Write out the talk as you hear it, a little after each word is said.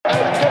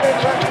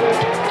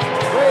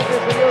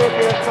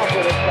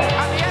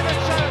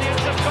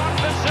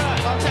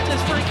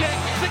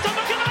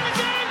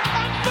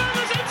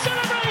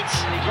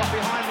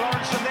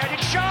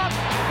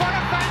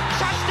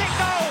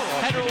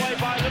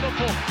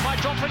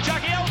drop for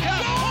Jagielka.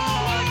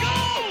 Oh, what a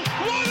goal!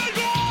 What a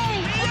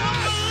goal!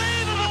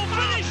 Unbelievable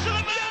finish to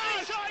the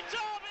Merseyside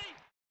derby.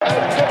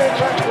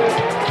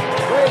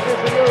 Raises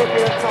the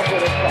European Cup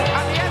with his club.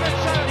 And the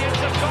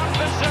Evertonians have gone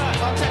berserk.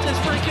 Arteta's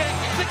free kick.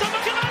 It's on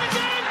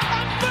McAllister,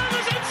 and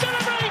Ferguson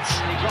celebrates.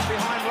 He got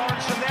behind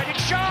Lawrence from there.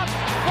 It's sharp.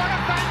 What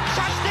a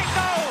fantastic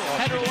goal!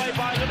 Header away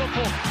by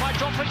Liverpool. Might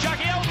drop for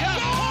Jagielka.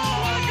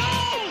 Oh, what a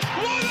goal!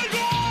 What a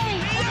goal!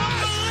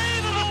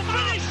 Unbelievable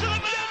finish to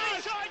the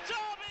Merseyside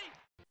derby.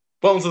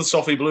 Welcome to the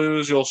Soffy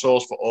Blues, your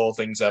source for all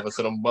things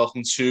Everton, and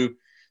welcome to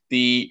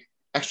the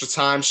extra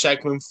time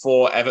segment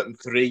for Everton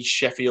 3,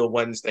 Sheffield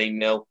Wednesday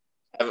 0.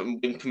 Everton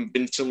win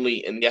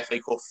convincingly in the FA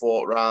Cup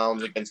 4th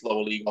round against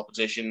lower league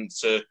opposition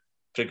to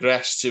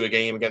progress to a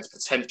game against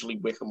potentially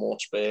Wickham or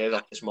Spurs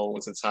at this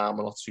moment in time.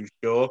 I'm not too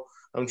sure.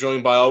 I'm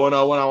joined by Owen.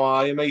 Owen, how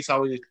are you, mate?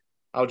 How do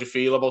you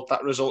feel about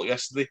that result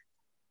yesterday?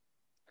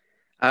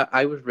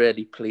 I was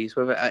really pleased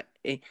with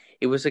it.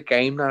 It was a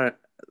game that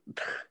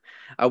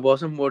I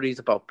wasn't worried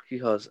about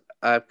because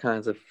I've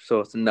kind of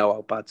sort of know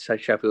how bad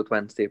Sheffield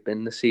Wednesday have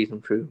been this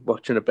season through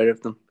watching a bit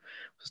of them.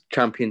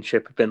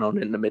 Championship have been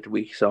on in the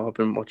midweek, so I've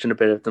been watching a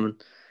bit of them.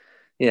 And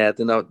yeah,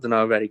 they're not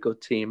a very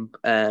good team.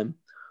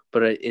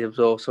 But it was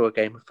also a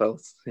game I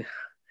felt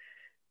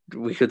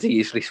we could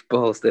easily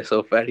spoil this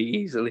up very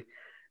easily,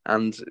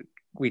 and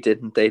we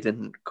didn't. They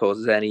didn't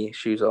cause us any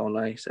issues all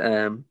night.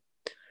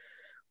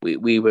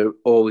 We were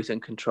always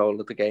in control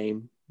of the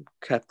game,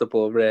 kept the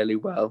ball really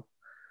well.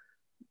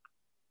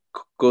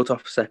 Good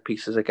off set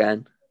pieces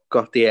again.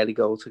 Got the early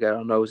goal to get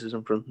our noses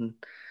in front. And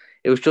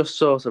it was just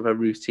sort of a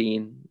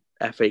routine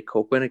FA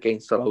Cup win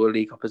against the lower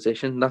league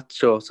opposition. That's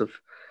sort of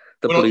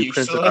the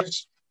blueprint of that.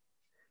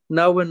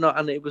 No, we're not.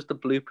 And it was the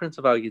blueprint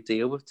of how you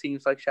deal with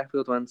teams like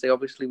Sheffield Wednesday.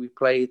 Obviously, we've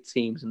played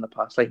teams in the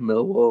past like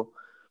Millwall.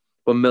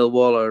 But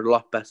Millwall are a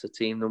lot better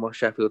team than what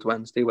Sheffield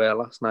Wednesday were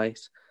last night.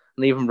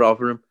 And even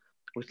Rotherham,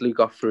 which we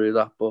got through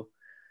that. But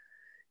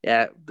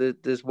yeah,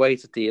 there's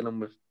ways of dealing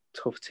with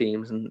tough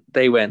teams. And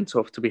they weren't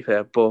tough, to be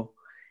fair. But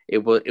it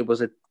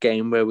was a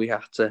game where we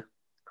had to...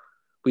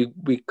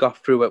 We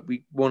got through it.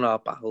 We won our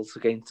battles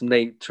against them.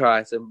 They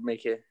tried to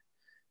make it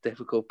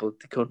difficult, but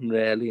they couldn't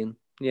really. And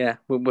yeah,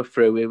 we're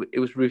through. It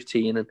was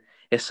routine, and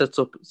it sets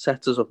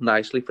us up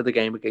nicely for the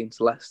game against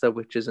Leicester,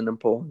 which is an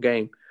important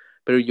game.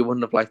 But you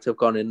wouldn't have liked to have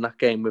gone in that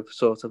game with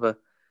sort of a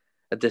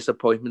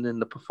disappointment in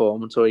the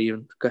performance, or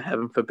even,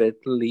 heaven forbid,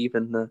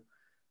 leaving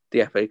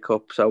the FA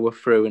Cup. So we're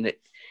through, and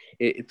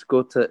it's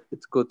good to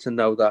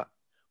know that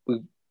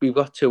we've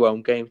got 2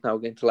 home games now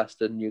against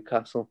Leicester and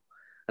Newcastle.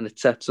 And it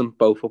sets them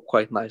both up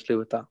quite nicely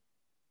with that.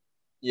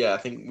 Yeah, I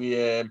think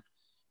we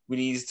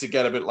needed to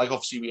get a bit, like,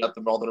 obviously we had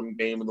the Rotherham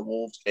game and the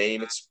Wolves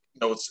game. It's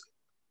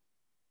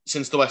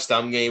since the West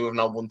Ham game we've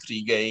now won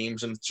 3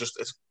 games, and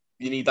it's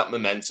you need that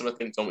momentum, I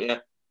think, don't you?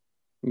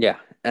 Yeah,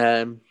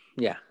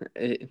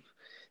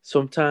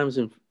 sometimes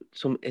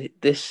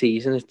this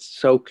season it's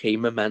so key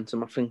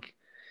momentum. I think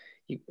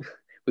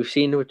we've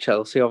seen it with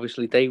Chelsea.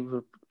 Obviously, they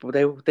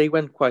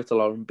went quite a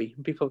lot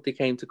unbeaten before they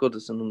came to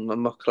Goodison, and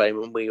I'm not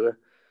claiming we were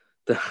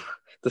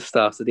the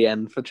start of the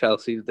end for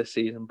Chelsea this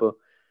season, but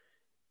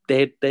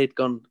they'd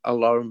gone a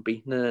lot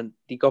unbeaten, and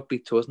they got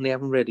beat to us, and they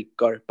haven't really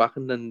got it back.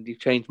 And then you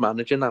changed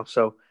manager now,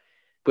 so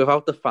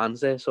without the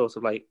fans there, sort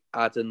of like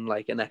adding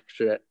like an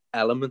extra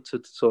element to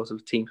the sort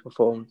of team's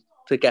performance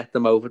to get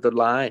them over the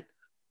line,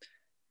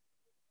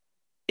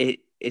 it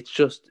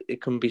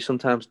can be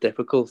sometimes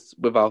difficult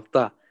without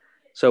that.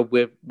 So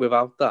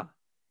without that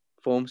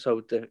form,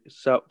 so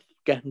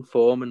getting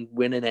form and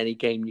winning any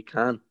game you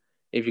can,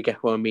 if you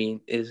get what I mean,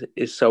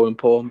 is so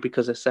important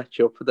because it sets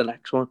you up for the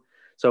next one.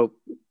 So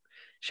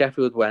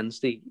Sheffield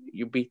Wednesday,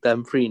 you beat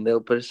them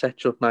 3-0, but it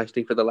sets you up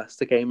nicely for the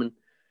Leicester game. And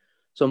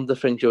some of the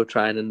things you're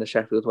trying in the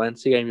Sheffield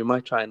Wednesday game, you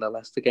might try in the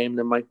Leicester game, and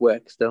it might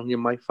work still, and you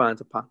might find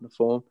a pattern of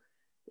form.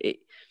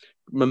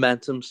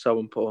 Momentum's so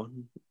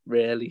important,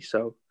 really.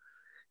 So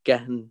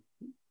getting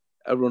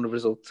a run of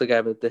results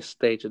together at this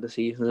stage of the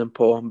season is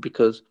important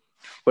because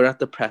we're at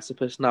the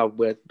precipice now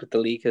with the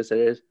league as it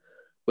is,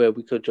 where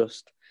we could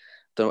just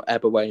don't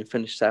ebb away and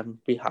finish 7th,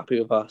 be happy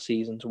with our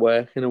season's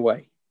work in a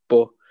way,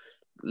 but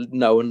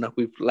knowing that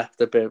we've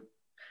left a bit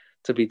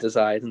to be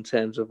desired in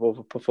terms of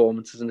other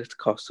performances, and it's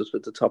cost us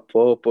with the top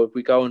 4. But if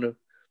we go on a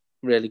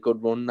really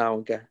good run now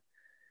and get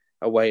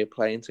a way of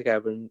playing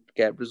together and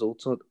get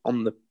results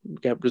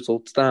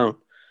down,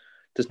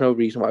 there's no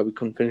reason why we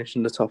couldn't finish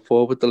in the top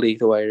 4 with the league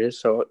the way it is.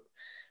 So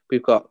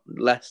we've got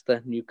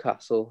Leicester,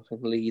 Newcastle,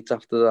 and Leeds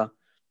after that.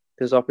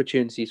 There's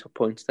opportunities for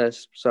points there,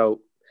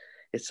 so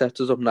it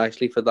sets us up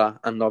nicely for that.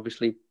 And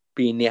obviously,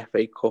 being the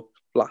FA Cup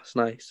last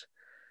night,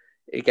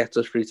 it gets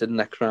us through to the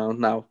next round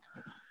now.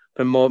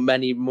 For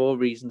many more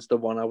reasons than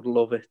one, I would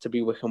love it to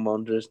be Wickham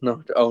Wanderers,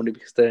 not only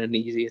because they're an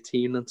easier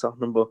team than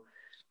Tottenham, but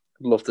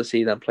I'd love to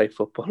see them play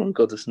football on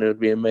Goodison. It would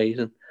be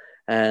amazing.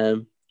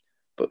 But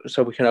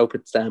so we can hope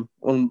it's them.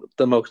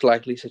 The most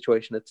likely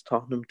situation, it's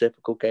Tottenham,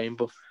 difficult game,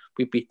 but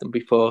we beat them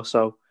before.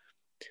 So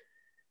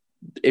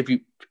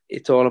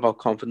it's all about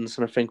confidence,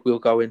 and I think we'll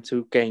go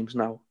into games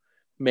now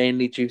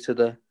mainly due to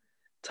the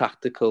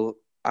tactical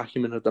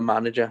acumen of the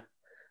manager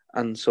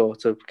and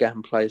sort of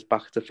getting players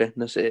back to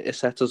fitness, it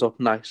sets us up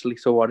nicely.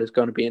 So what is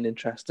going to be an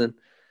interesting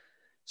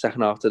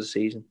second half of the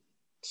season.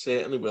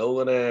 Certainly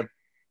will. And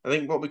I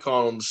think what we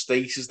can't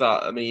understate is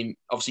that, I mean,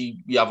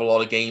 obviously we have a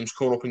lot of games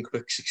coming up in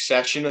quick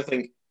succession. I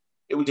think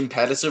it was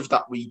imperative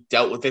that we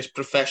dealt with this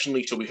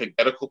professionally so we could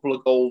get a couple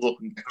of goals up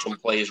and get some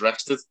players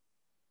rested,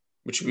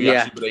 which we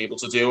actually were able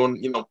to do.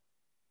 And,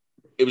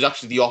 it was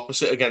actually the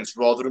opposite against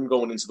Rotherham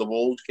going into the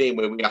Wolves game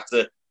where we had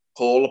to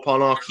call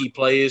upon our key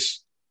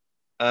players.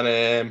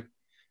 And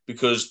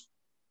because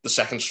the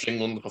second string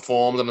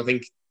underperformed, and I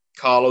think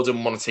Carlo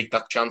didn't want to take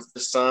that chance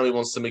this time. He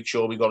wants to make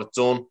sure we got it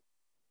done,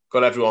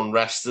 got everyone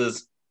rested,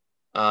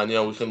 and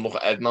we can look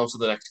ahead now to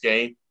the next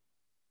game.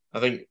 I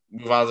think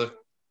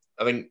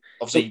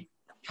obviously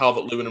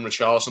Calvert-Lewin and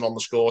Richarlison on the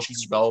score sheet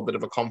as well, a bit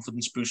of a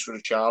confidence boost for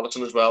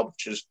Richarlison as well,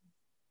 which is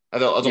I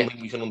don't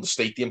think we can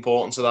understate the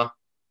importance of that.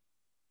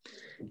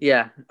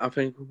 Yeah, I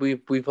think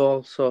we've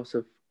all sort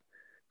of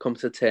come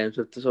to terms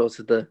with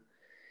the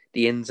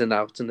ins and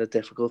outs and the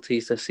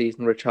difficulties this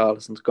season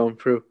Richarlison's gone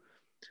through.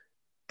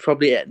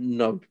 Probably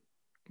no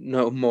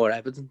more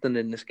evident than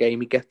in this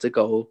game. He gets a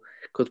goal,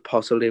 could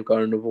possibly have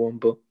got another one,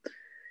 but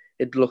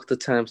it looked at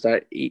times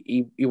that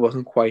he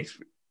wasn't quite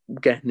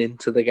getting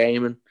into the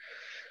game, and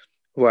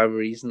whatever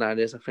reason that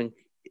is, I think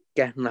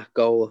getting that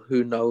goal,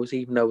 who knows,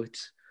 even though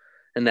it's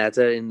an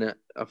header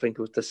I think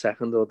it was the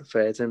second or the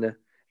third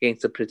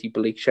against a pretty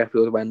bleak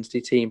Sheffield Wednesday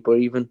team, but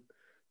even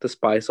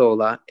despite all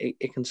that,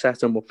 it can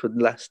set him up for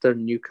Leicester,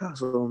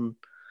 Newcastle and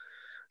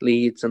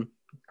Leeds, and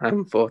I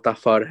haven't thought that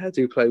far ahead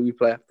we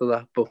play after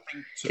that. But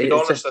to be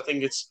honest, I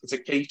think it's a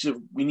case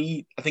of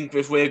I think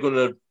if we're going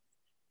to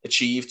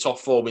achieve top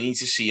four, we need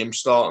to see him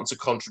starting to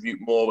contribute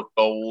more with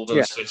goals and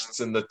assists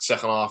in the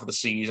second half of the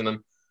season, and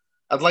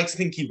I'd like to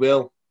think he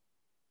will,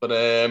 but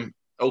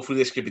hopefully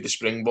this could be the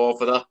springboard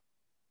for that.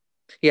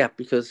 Yeah,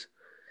 because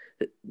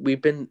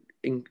we've been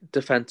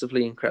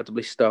defensively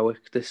incredibly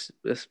stoic this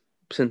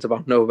since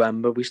about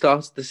November. We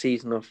started the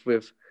season off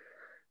with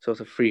sort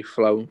of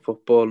free-flowing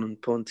football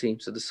and putting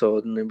teams to the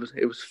sword, and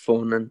it was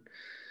fun, and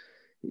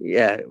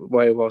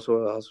where it was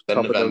then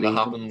top November of the league.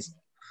 Happens.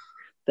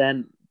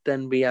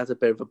 Then we had a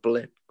bit of a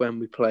blip when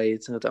we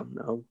played, I don't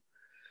know,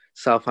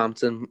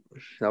 Southampton.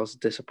 That was a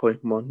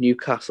disappointing one.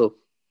 Newcastle,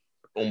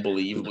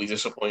 unbelievably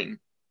disappointing.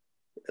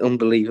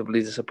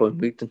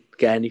 We didn't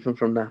get anything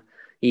from that.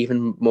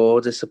 Even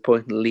more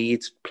disappointing,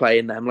 Leeds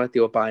playing them like they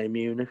were Bayern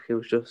Munich. It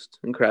was just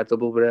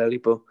incredible, really.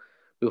 But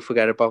we'll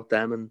forget about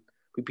them, and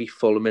we beat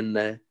Fulham in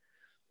there,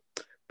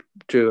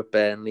 drew at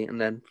Burnley,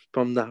 and then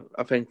from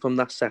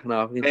that second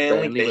half against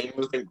Burnley game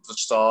was the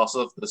start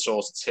of the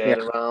sort of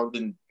turnaround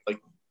in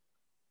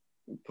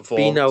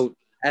performance.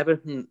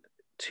 Everton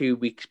 2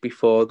 weeks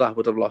before that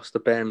would have lost to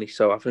Burnley,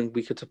 so I think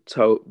we could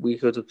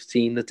have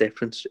seen the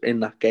difference in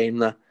that game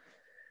that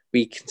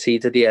we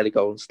conceded the early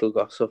goal and still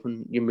got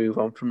something. You move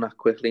on from that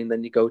quickly, and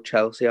then you go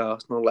Chelsea,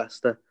 Arsenal,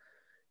 Leicester,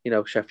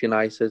 Sheffield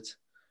United,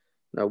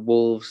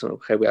 Wolves.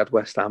 Okay, we had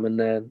West Ham in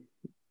there.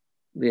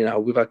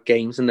 We've had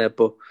games in there,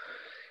 but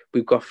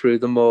we've got through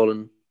them all,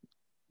 and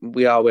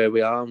we are where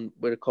we are. And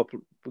we've got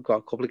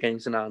a couple of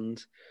games in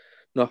hand,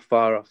 not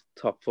far off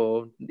top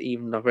four,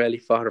 even not really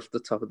far off the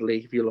top of the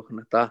league. If you're looking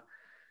at that,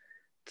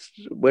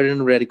 we're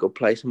in a really good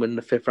place, and we're in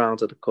the fifth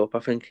round of the cup. I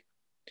think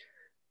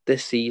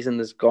this season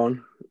has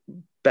gone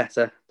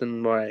better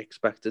than what I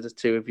expected it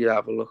to. If you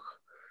have a look,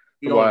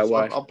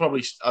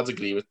 I'd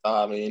agree with that.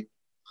 I mean,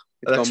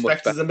 I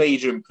expected a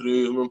major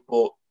improvement,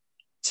 but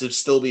to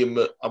still be,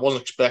 I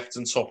wasn't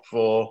expecting top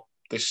four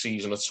this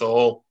season at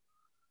all.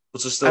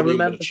 But to still be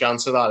a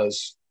chance of that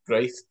is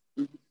great.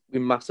 We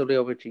massively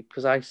overachieved,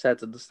 because I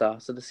said at the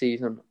start of the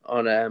season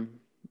on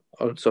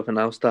something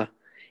else that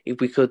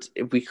if we could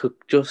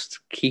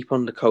just keep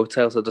on the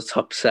coattails of the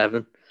top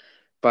seven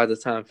by the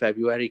time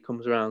February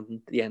comes around and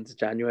the end of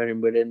January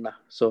and we're in that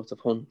sort of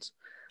hunt,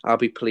 I'll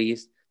be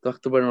pleased.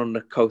 After we're on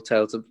the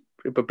coattails of,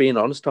 but being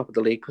honest, top of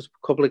the league, because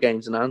a couple of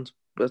games in hand,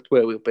 that's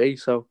where we'll be.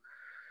 So,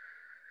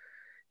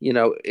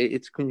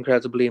 it's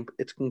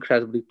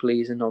incredibly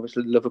pleasing.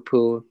 Obviously,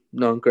 Liverpool,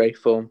 not in great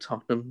form.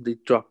 Tottenham, they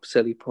drop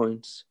silly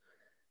points.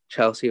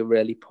 Chelsea are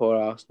really poor.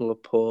 Arsenal are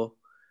poor.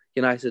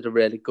 United are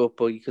really good,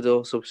 but you could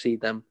also see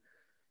them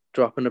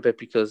dropping a bit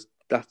because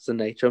that's the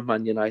nature of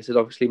Man United.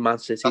 Obviously, Man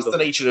City. That's the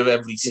nature of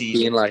every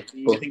team.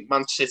 You think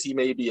Man City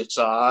may be a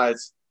side?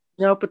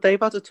 No, but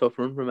they've had a tough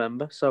run,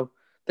 remember? So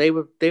they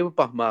were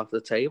bottom half of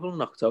the table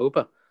in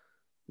October.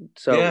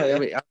 So I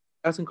mean, it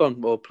hasn't gone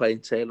more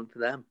plain sailing for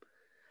them.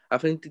 I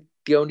think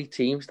the only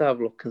teams that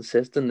have looked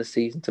consistent this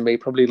season to me,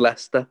 probably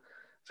Leicester.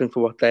 I think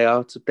for what they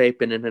are, they've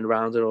been in and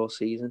around it all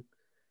season.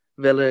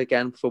 Villa,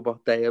 again, for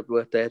what they're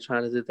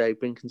trying to do, they've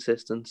been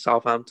consistent.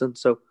 Southampton.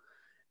 So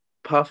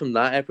apart from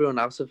that, everyone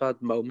else have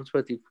had moments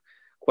where they've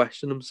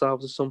questioned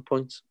themselves at some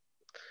points,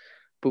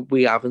 but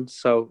we haven't.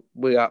 So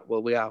we have.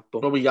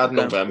 But we had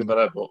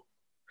November, but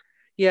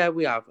yeah,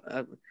 we have.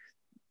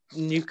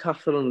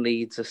 Newcastle and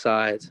Leeds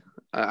aside,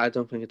 I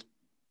don't think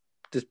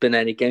there's been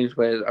any games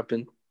where I've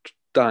been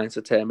dying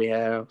to tear my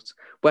hair out.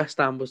 West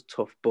Ham was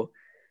tough, but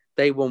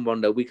They won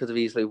 1-0. We could have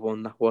easily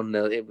won that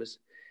 1-0. It was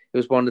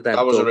one of them.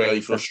 That was a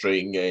really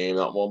frustrating game,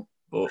 that one.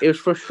 But it was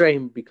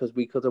frustrating because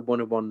we could have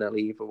won a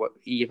 1-0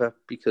 either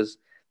because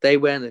they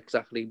weren't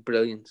exactly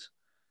brilliant.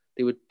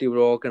 They were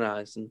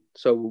organised, and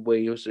so were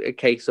we. It was a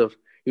case of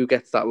who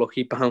gets that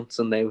lucky bounce,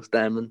 and they was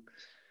them. And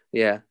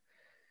yeah,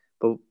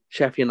 but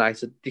Sheffield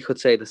United, you could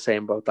say the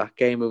same about that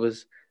game. It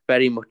was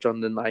very much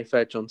on the knife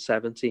edge on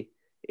 70.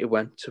 It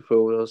went to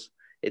for us.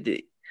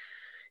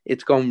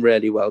 It's gone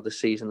really well this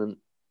season, and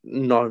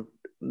not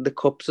the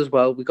cups as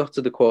well. We got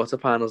to the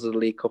quarterfinals of the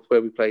League Cup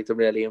where we played a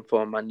really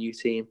informed Man U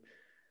team,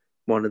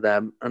 one of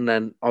them, and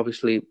then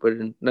obviously we're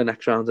in the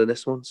next round of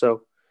this one.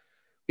 So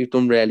we've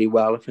done really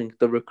well. I think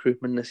the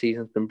recruitment this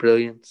season's been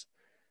brilliant.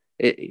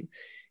 It's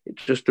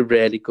just a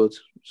really good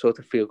sort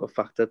of feel-good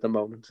factor at the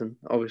moment, and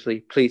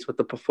obviously pleased with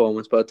the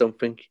performance, but I don't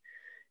think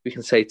we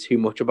can say too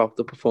much about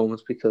the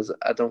performance because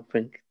I don't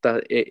think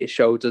that it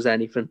showed us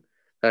anything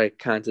that I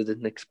kind of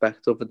didn't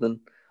expect other than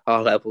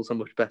our levels are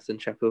much better than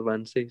Sheffield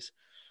Wednesday's.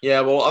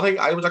 Yeah, well, I think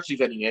I was actually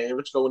very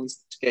nervous going into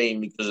this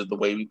game because of the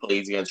way we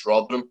played against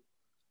Rotherham,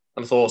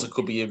 and I thought it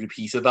could be a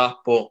repeat of that,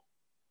 but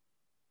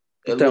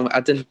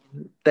I didn't.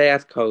 They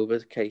had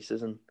COVID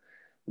cases, and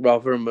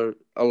Rotherham are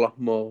a lot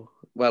more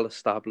well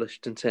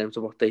established in terms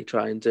of what they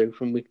try and do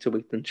from week to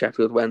week than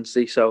Sheffield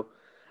Wednesday. So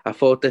I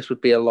thought this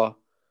would be a lot.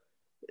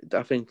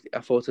 I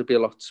thought it'd be a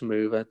lot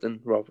smoother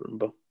than Rotherham,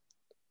 but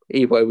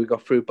either way, we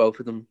got through both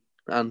of them,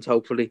 and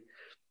hopefully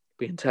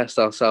we can test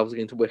ourselves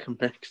against Wycombe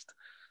next.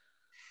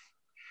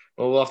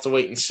 Well, we'll have to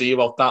wait and see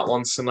about that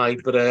one tonight.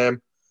 But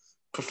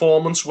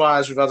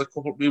performance-wise, we've had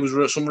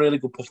some really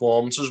good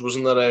performances,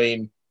 wasn't there? I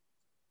mean,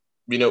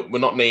 we're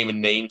not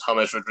naming names,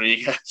 James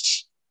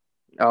Rodriguez.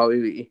 Oh,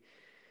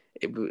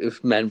 it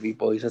was men v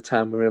boys at the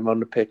time we were on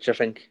the pitch. I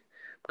think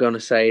I'm going to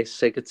say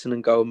Sigurdsson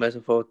and Gomez. I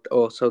thought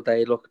also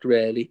they looked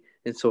really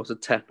in sort of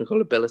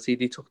technical ability.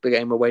 They took the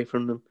game away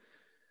from them.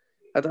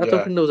 I don't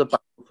think there was a bad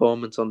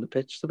performance on the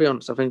pitch, to be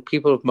honest. I think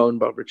people have moaned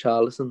about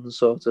Richarlison's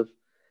sort of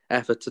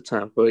efforts at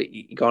times, but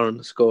he got on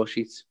the score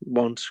sheet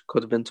once,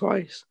 could have been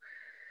twice.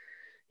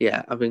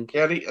 Yeah, I think.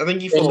 Yeah, I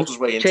think he fought his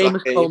way into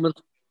that game.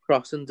 Coleman's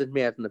crossing did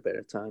me head in a bit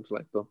of times,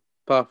 but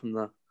apart from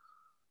that.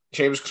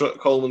 James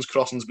Coleman's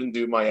crossing's been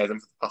doing my head in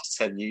for the past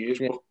 10 years.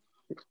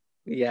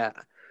 Yeah.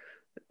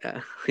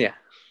 Yeah.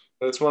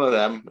 It's one of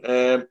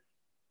them.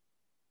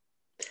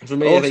 For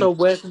me, also,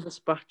 words and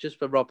dispatches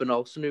for Robin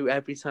Olsen, who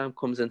every time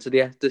comes into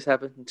this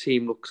Everton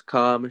team looks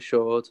calm,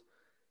 assured.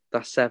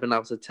 That 7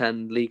 out of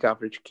 10 league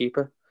average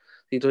keeper.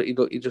 He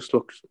just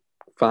looks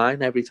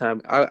fine every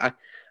time.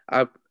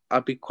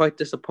 I'd be quite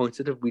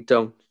disappointed if we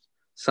don't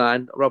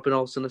sign Robin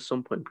Olsen at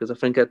some point, because I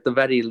think at the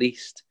very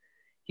least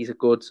he's a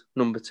good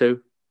number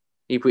 2.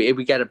 If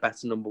we get a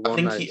better number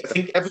 1, I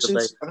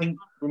think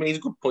we made a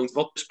good point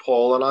about this,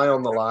 Paul and I,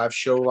 on the live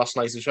show last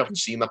night. If you haven't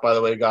seen that, by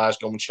the way, guys,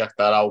 go and check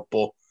that out.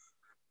 But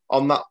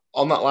on that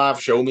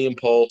live show, me and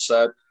Paul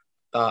said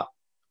that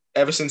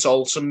ever since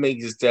Olsen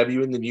made his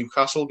debut in the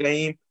Newcastle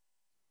game,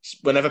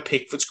 whenever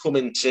Pickford's come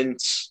in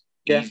since,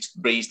 he's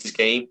raised his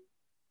game.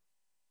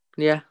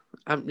 Yeah,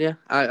 we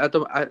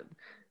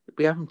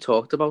haven't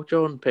talked about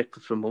Jordan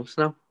Pickford for months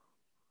now.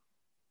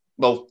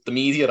 Well, the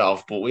media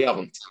have, but we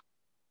haven't.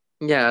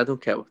 Yeah, I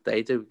don't care what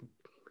they do.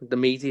 The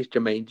media's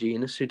Jermaine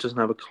Genius, who doesn't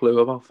have a clue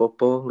about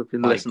football. If you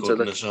listen to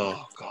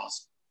oh God.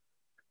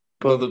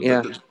 But but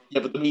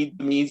the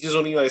media's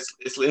only like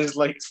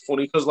it's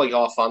funny because like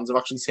our fans have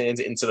actually turned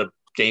it into the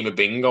game of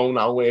bingo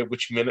now.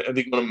 Which minute are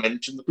they going to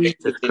mention the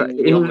Pickford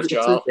thing on the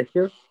chart?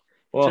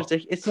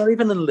 It's not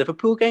even in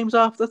Liverpool games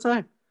half the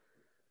time.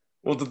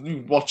 Well,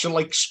 they're watching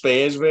like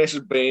Spurs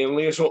versus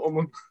Burnley or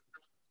something.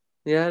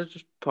 Yeah, it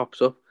just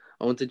pops up.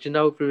 Oh, did you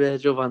know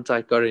Virgil van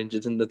Dijk got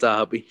injured in the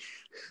derby?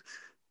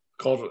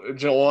 God,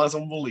 that's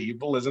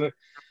unbelievable, isn't it?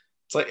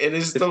 It's like it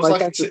is. It's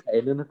like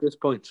entertaining at this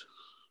point.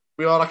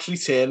 We are actually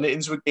turning it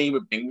into a game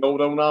of bingo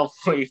though now.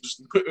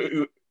 It's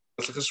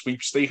like a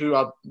sweepstake. Who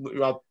had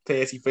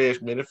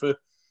 31st minute for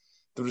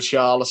the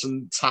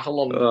Richarlison tackle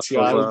on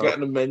Thiago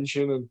getting a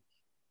mention, and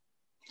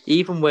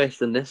even worse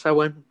than this, I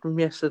went from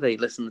yesterday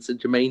listening to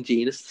Jermaine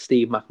Genius,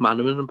 Steve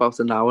McManaman, about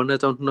an hour, and I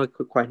don't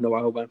quite know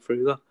how I went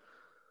through that.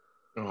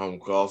 Oh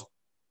God.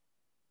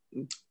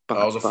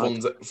 That was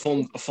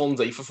a fun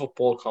day for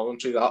football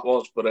commentary, that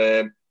was.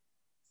 But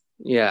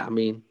yeah, I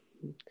mean,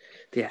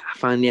 I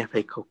find the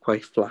FA Cup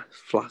quite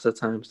flat at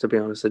times, to be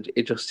honest.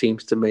 It just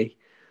seems to me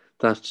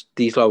that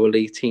these lower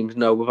league teams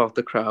know without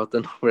the crowd they're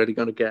not really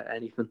going to get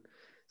anything.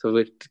 So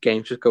the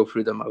games just go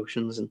through the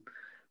motions and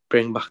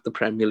bring back the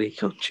Premier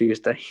League on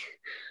Tuesday.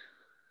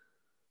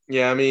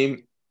 Yeah, I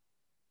mean,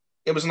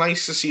 it was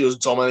nice to see us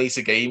dominate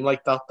a game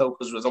like that, though,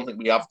 because I don't think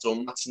we have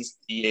done that since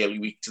the early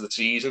weeks of the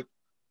season.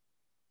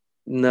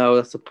 No,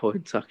 that's the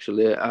point,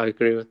 actually. I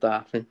agree with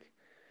that. I think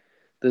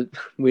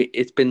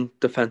it's been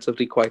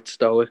defensively quite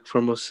stoic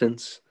from us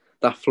since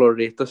that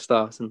flurry at the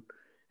start, and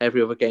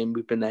every other game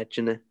we've been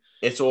edging it.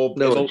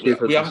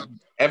 We have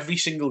every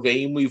single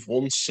game we've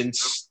won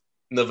since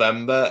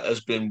November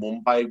has been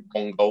won by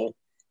 1 goal.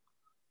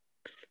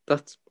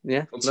 That's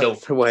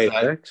the way it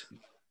works.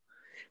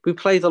 we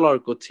played a lot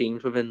of good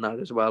teams within that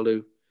as well.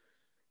 Who,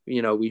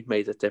 we've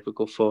made it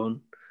difficult for.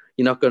 And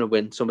you're not going to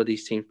win some of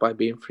these teams by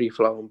being free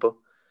flowing, but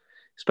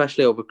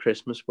especially over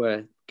Christmas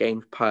where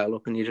games pile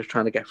up and you're just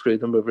trying to get through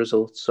them with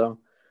results. So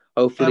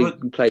hopefully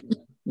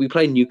we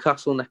play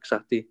Newcastle next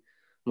Saturday.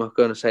 I'm not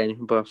going to say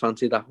anything, but I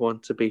fancy that one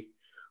to be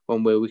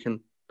one where we can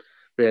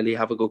really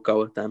have a good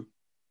go at them.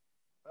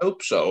 I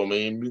hope so. I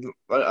mean,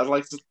 I'd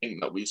like to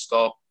think that we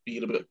start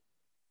being a bit,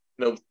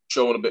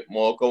 showing a bit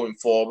more going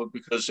forward,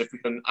 because if we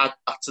can add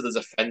that to the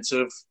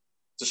defensive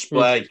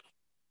display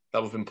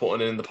that we've been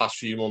putting in the past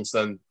few months,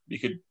 then we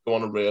could go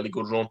on a really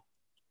good run.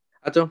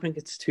 I don't think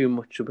it's too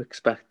much to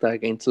expect that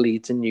against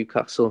Leeds and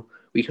Newcastle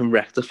we can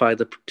rectify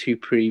the two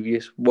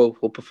previous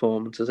woeful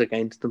performances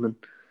against them and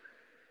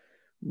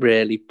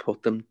really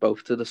put them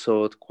both to the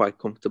sword quite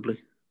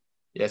comfortably.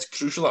 Yeah, it's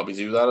crucial that we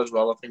do that as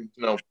well. I think,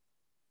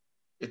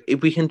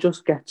 if we can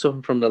just get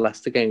something from the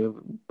Leicester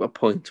game, a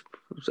point,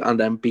 and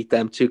then beat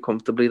them too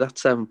comfortably,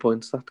 that's 7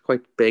 points. That's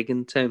quite big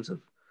in terms of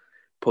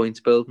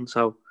points building.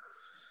 So,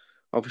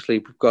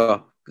 obviously,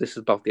 this is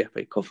about the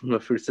FA Cup and we're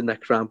through to the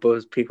next round, but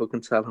as people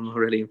can tell, I'm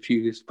really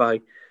infused by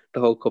the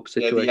whole cup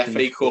situation. Yeah,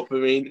 the FA Cup, I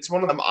mean, it's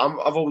one of them.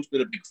 I've always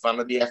been a big fan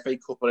of the FA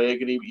Cup. I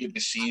agree with you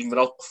this season.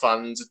 Without the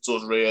fans, it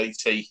does really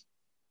take...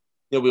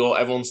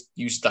 everyone's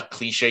used that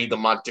cliche, the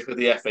magic of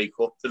the FA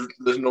Cup.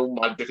 There's no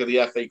magic of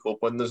the FA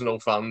Cup when there's no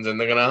fans in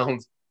the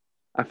ground.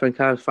 I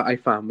think I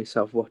found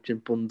myself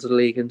watching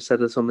Bundesliga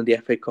instead of some of the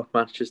FA Cup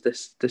matches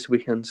this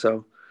weekend,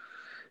 so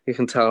you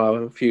can tell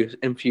how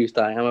infused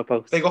I am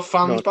about... They got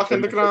fans back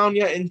in the ground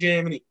yet in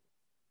Germany?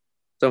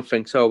 Don't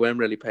think so. We haven't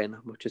really paying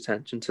that much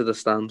attention to the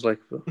stands.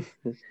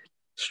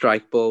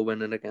 Strike ball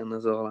winning again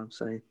is all I'm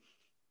saying.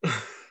 But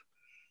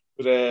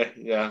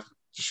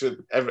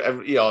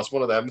it's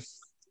one of them.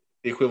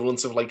 The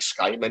equivalent of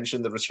Sky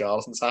mentioned the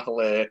Richarlison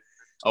tackle.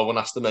 Owen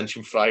has to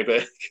mention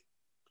Freiburg.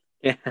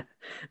 Yeah,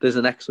 there's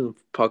an excellent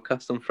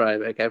podcast on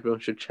Freiburg. Everyone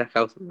should check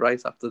out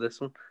right after this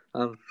one.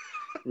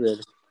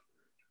 Really.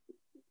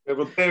 Yeah,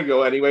 but there we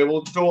go. Anyway,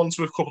 we'll go on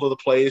to a couple of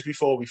the players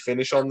before we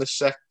finish on this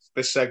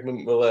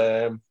segment.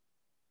 We'll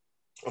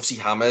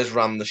obviously James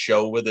ran the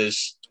show with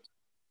his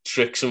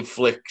tricks and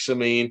flicks. I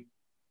mean,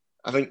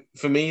 I think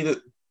for me the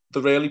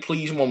really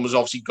pleasing one was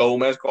obviously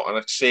Gomez got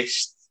an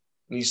assist.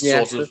 And he's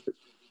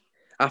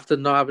after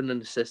not having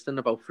an assist in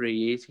about 3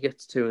 years, he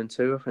gets 2 and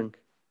 2, I think.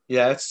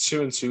 Yeah, it's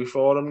 2 and 2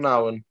 for him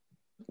now, and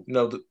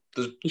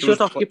he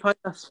should occupy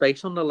that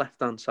space on the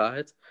left-hand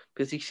side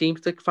because he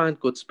seems to find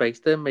good space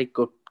there, and make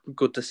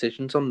good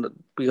decisions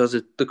because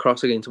of the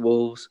cross against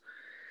Wolves.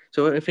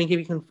 So I think if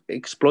he can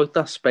exploit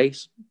that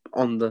space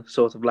on the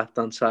sort of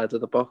left-hand side of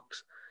the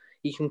box,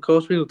 he can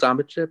cause real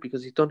damage there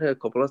because he's done it a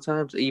couple of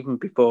times, even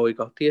before he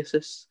got the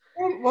assists.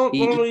 What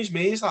annoys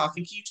me is that I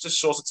think he used to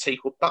sort of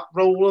take up that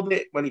role a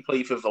bit when he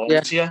played for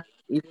Valencia.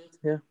 Yeah, he did,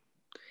 yeah.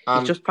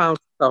 He's just found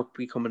himself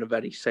becoming a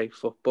very safe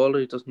footballer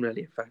who doesn't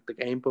really affect the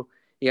game, but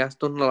he has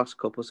done the last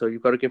couple, so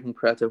you've got to give him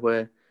credit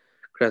where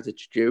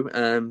credit's due.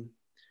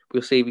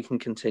 We'll see if we can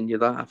continue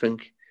that. I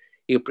think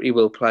he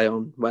will play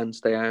on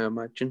Wednesday, I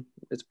imagine.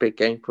 It's a big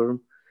game for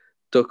him.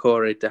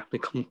 Doucouré definitely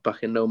comes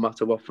back in no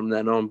matter what from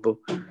then on, but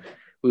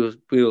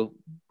we'll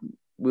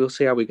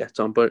see how he gets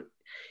on. But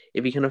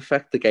if he can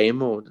affect the game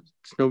more, there's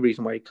no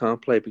reason why he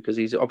can't play because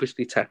he's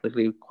obviously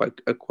technically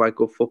quite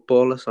good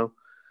footballer, so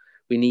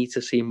we need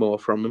to see more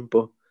from him.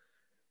 But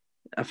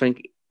I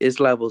think his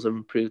levels have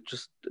improved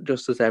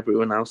just as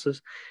everyone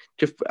else's.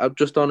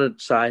 Just on a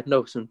side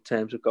note, in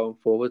terms of going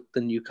forward, the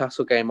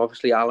Newcastle game,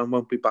 obviously Alan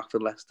won't be back for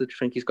Leicester. Do you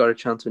think he's got a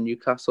chance for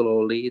Newcastle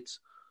or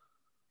Leeds?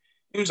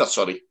 Who's that,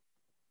 sorry?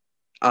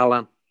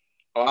 Alan.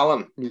 Oh,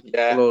 Alan.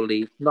 Newcastle or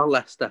Leeds. Not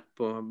Leicester,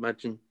 but I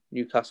imagine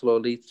Newcastle or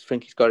Leeds. Do you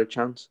think he's got a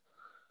chance?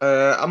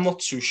 I'm not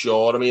too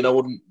sure. I mean, I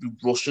wouldn't be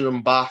rushing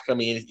him back. I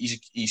mean,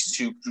 he's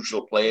too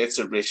crucial a player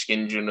to risk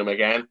injuring him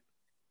again.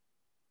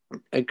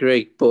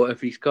 Agree, but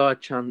if he's got a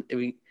chance,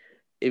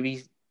 if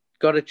he's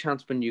got a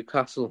chance for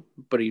Newcastle,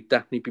 but he'd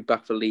definitely be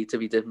back for Leeds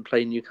if he didn't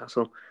play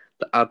Newcastle.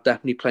 I'd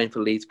definitely play him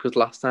for Leeds because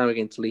last time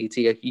against Leeds,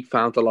 he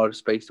found a lot of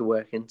space to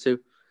work into.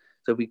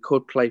 So we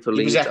could play for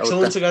Leeds. He was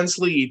excellent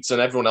against Leeds,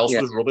 and everyone else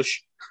was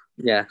rubbish.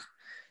 Yeah,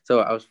 so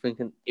I was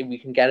thinking if we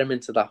can get him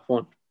into that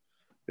one,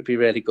 it'd be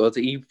really good.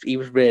 He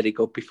was really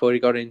good before he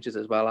got injured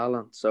as well,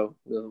 Alan. So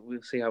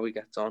we'll see how he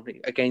gets on.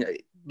 Again,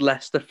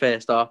 Leicester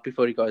first half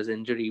before he got his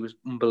injury, he was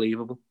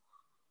unbelievable.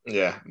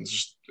 Yeah,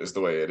 it's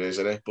the way it is,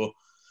 isn't it? But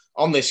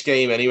on this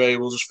game, anyway,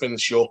 we'll just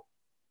finish up.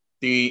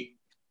 The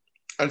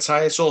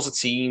entire sort of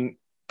team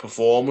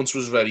performance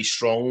was very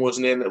strong,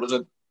 wasn't it?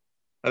 And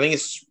I think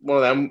it's one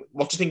of them.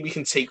 What do you think we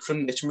can take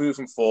from this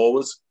moving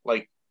forward?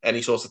 Like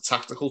any sort of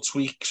tactical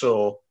tweaks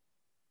or?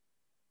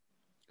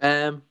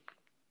 I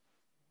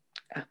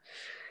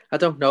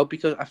don't know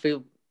because I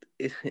feel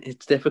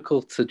it's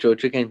difficult to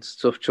judge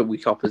against such a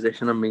weak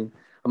opposition. I mean,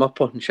 I'm not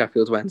putting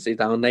Sheffield Wednesday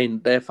down.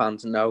 Their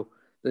fans know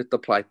the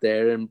plight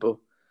they're in, but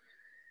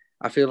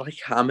I feel like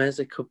James,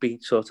 it could be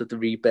sort of the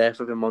rebirth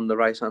of him on the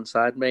right-hand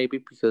side maybe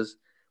because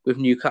with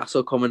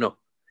Newcastle coming up,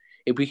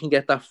 if we can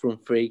get that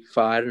front three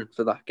firing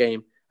for that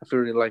game, I feel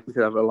really like we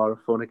could have a lot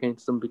of fun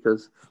against them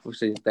because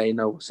obviously they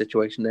know what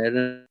situation they're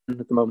in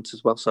at the moment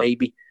as well. So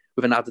maybe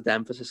with an added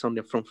emphasis on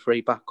the front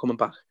three coming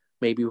back,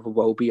 maybe with a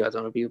Wobie, I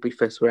don't know if he'll be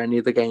fit for any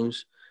of the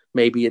games.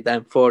 Maybe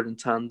them four in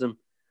tandem,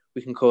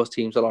 we can cause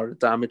teams a lot of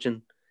damage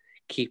and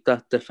keep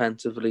that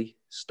defensively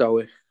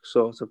stoic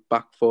sort of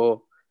back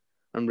four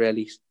and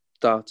really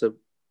start to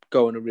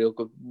go on a real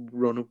good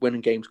run of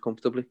winning games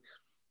comfortably.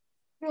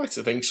 I like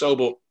to think so,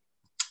 but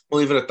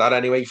we'll leave it at that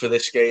anyway for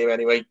this game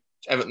anyway.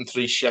 Everton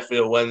 3,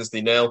 Sheffield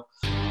Wednesday 0.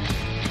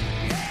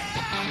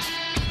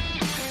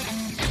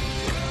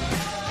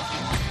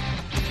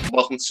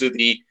 Welcome to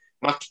the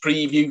match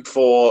preview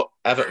for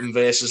Everton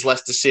versus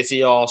Leicester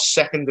City, our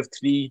second of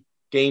 3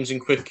 games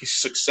in quick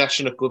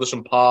succession at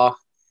Goodison Park.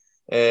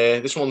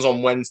 This one's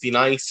on Wednesday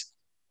night,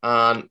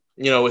 and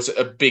it's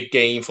a big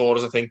game for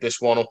us. I think this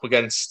one up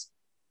against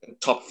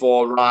top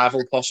 4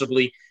 rival,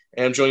 possibly.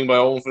 I'm joined by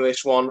Owen for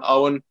this one.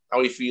 Owen, how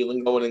are you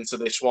feeling going into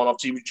this one?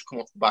 Obviously, we just come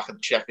off the back of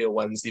the Sheffield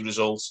Wednesday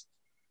results.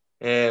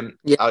 How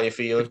are you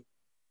feeling?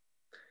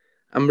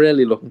 I'm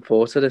really looking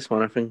forward to this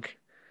one. I think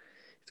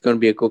it's going to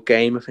be a good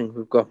game. I think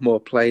we've got more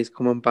players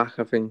coming back.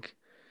 I think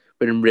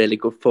we're in really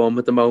good form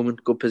at the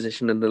moment, good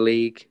position in the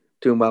league,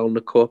 doing well in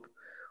the cup,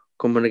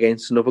 coming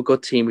against another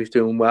good team who's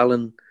doing well,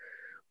 and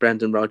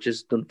Brendan Rodgers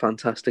has done a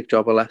fantastic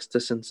job at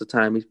Leicester since the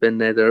time he's been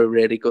there. They're a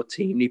really good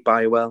team. They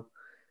buy well.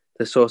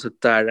 They're sort of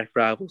direct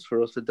rivals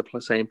for us at the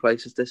same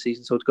places this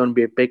season, so it's going to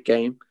be a big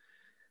game.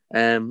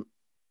 I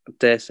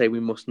dare say we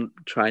mustn't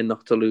try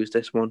not to lose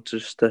this one,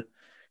 just to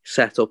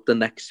set up the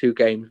next 2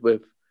 games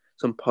with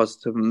some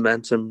positive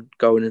momentum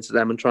going into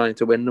them and trying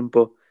to win them,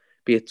 but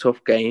be a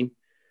tough game.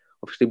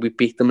 Obviously, we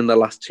beat them in the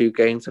last 2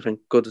 games. I think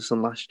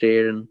Goodison last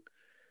year and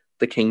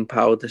the King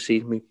Power this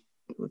season. We've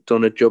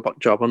done a job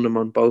on them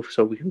on both,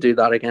 so we can do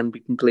that again.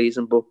 We can please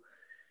them, but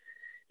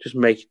just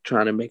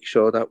trying to make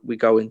sure that we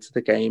go into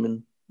the game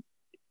and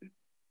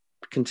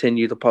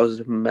continue the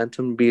positive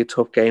momentum. Be a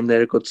tough game.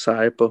 They're a good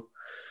side, but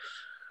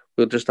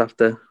we'll just have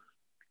to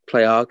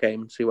play our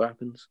game and see what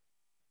happens.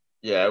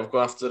 Yeah, we're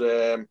going to have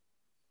to.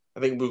 I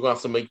think we're going to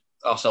have to make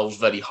ourselves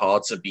very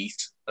hard to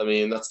beat. I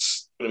mean,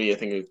 that's going to be, I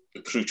think,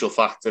 a crucial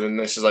factor in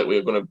this. Is like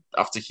we're going to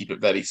have to keep it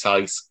very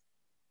tight,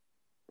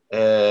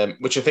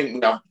 which I think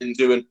we have been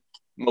doing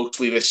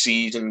mostly this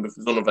season.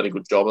 We've done a very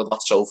good job of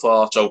that so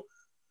far. So,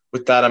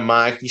 with that in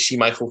mind, you see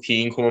Michael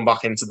Keane coming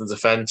back into the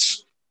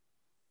defence.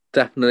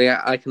 Definitely,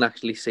 I can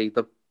actually see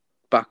the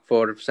back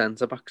 4 of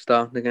centre-back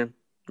starting again.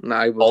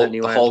 The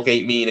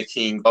Holgate, Mina,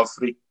 Keane,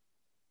 Godfrey.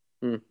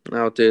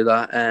 I'll do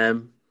that.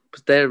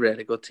 But they're a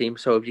really good team,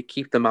 so if you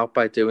keep them out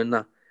by doing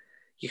that,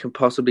 you can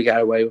possibly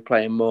get away with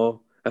playing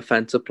more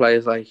offensive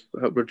players like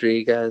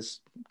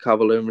Rodriguez,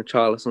 Calvert-Lewin,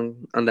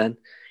 Richarlison, and then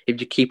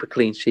if you keep a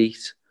clean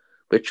sheet,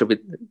 which will be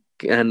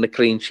the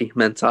clean sheet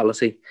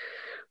mentality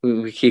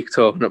we keep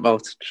talking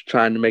about,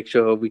 trying to make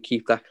sure we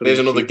keep that clean. There's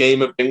another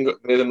game of bingo.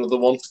 There's another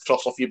one to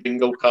cross off your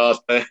bingo card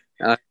there.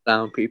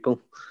 Down, people.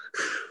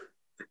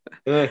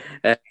 Yeah.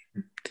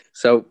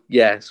 So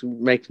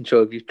making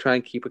sure if you try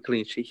and keep a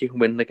clean sheet, you can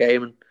win the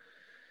game. And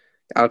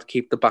I'll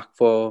keep the back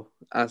 4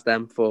 as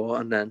them 4,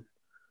 and then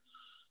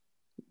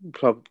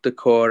probably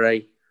Decore,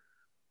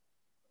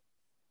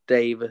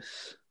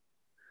 Davis.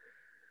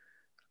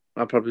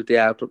 I'll probably do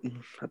out.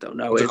 I don't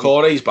know.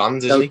 Decore's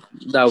banned, is he?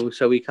 No,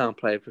 so he can't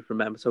play if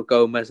remember. So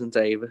Gomez and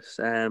Davis,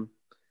 Hammers,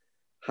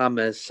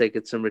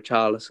 Sigurdsson,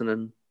 Richarlison,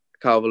 and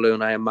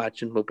Calvert-Lewin, I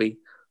imagine, will be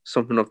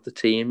something of the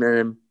team.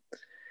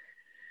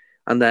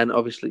 And then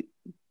obviously,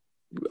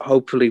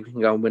 hopefully, we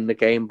can go and win the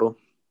game. But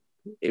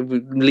if we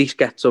at least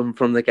get some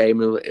from the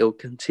game, it'll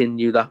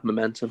continue that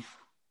momentum.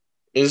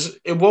 Is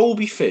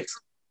Iwobi fit?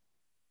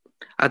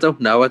 I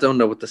don't know. I don't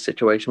know what the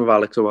situation with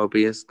Alex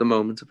Iwobi is at the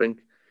moment. I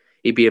think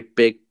he'd be a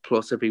big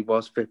plus if he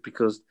was fit,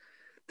 because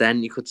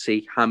then you could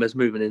see Hammers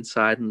moving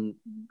inside and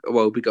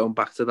Iwobi going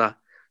back to that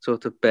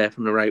sort of berth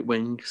on the right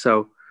wing.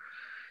 So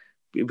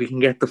if we can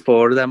get the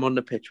 4 of them on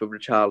the pitch with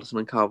Richarlison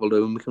and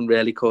Calvert-Lewin, we can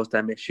really cause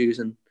them issues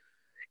and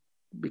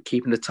be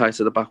keeping it tight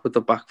at the back with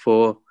the back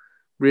 4.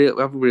 We have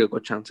a real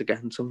good chance of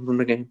getting something from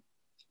the game.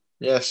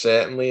 Yeah,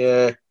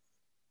 certainly.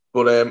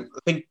 But I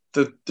think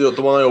the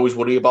one I always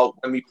worry about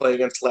when we play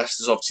against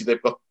Leicester is obviously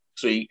they've got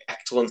 3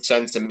 excellent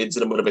centre mids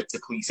and we're a bit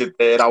depleted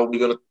there. How are we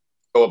going to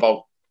go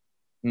about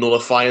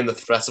nullifying the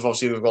threat of,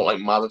 obviously we've got like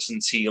Maddison,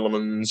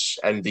 Tielemans,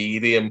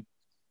 Ndidi, and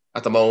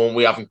at the moment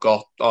we haven't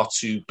got our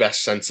 2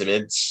 best centre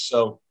mids.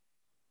 So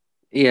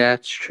yeah,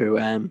 it's true.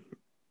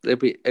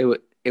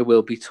 It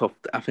will be tough.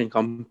 I think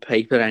on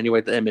paper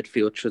anyway, their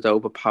midfield should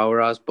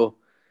overpower us, but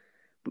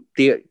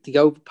the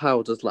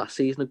overpowered us last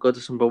season at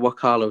Goodison. But what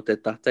Carlo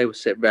did that day was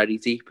sit very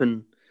deep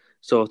and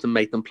sort of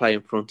make them play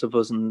in front of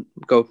us and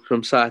go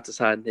from side to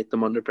side and hit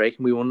them on the break.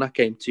 And we won that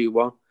game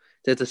 2-1.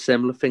 Did a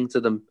similar thing to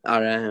them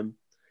at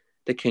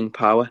the King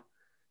Power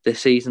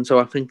this season. So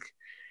I think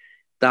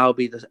that'll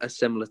be a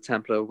similar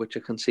template which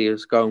I can see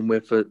us going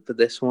with for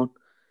this one,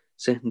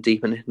 sitting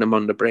deep and hitting them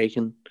on the break.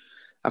 And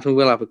I think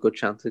we'll have a good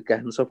chance of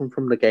getting something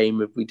from the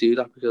game if we do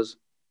that, because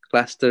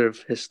Leicester have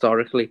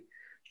historically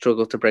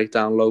struggled to break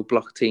down low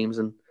block teams,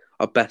 and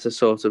are better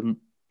sort of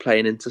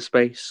playing into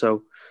space.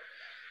 So,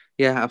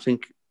 yeah, I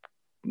think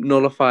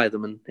nullify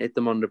them and hit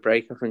them on the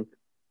break. I think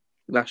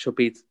that should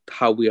be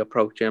how we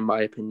approach it, in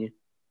my opinion.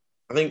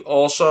 I think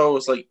also,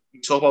 it's like,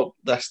 you talk about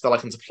Leicester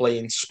liking to play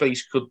in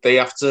space. Could they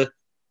have to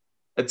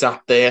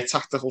adapt their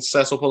tactical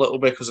setup a little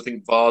bit? Because I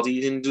think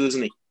Vardy's injured,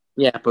 isn't he?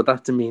 Yeah, but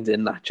that means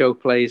Nacho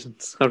plays and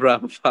I'd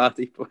rather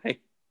Vardy play.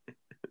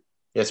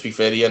 Yeah, to be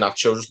fair,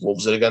 Nacho just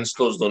loves it against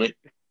us, doesn't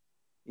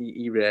he?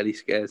 He really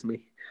scares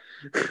me.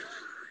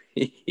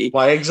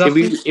 Why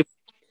exactly?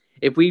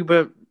 If we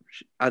were,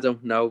 I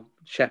don't know,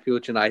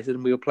 Sheffield United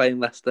and we were playing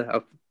Leicester,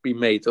 I'd be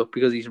made up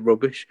because he's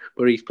rubbish,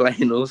 but he's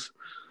playing us.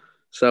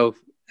 So,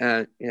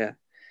 yeah.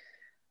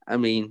 I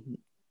mean,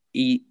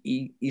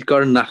 he's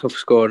got a knack of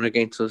scoring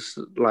against us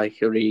like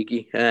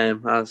Origi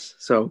has.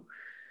 So,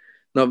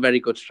 not very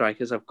good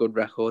strikers have good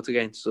records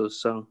against us.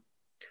 So,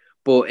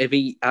 but if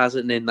he has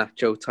an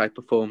Nacho type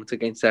performance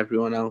against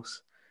everyone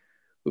else,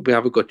 we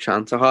have a good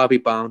chance. Harvey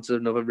Barnes is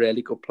another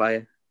really good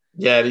player.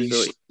 Yeah,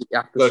 he's so you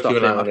have to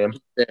stop him.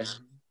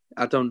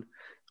 I don't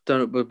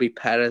know. It would be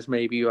Perez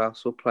maybe who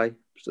else will play.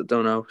 I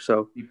don't know.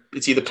 So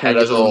it's either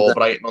Perez or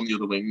Brighton on the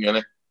other wing, isn't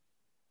it?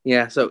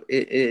 Yeah. So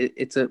if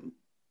it's a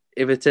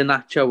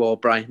Nacho or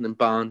Brighton and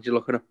Barnes, you're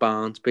looking at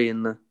Barnes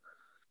being the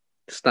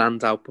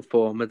standout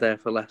performer there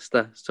for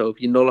Leicester. So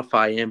if you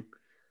nullify him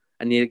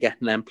and you're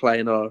getting them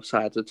playing a lot of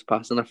sideways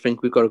passing, I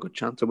think we've got a good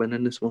chance of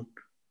winning this one.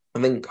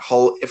 I think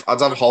if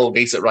I'd have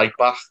Holgate at right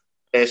back,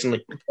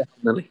 personally.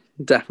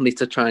 Definitely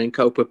to try and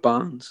cope with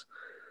Barnes.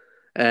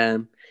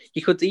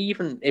 You could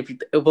even, if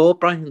all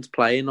Brighton's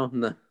playing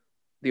on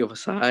the other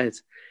side,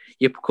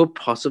 you could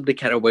possibly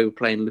get away with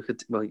playing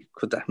Well, you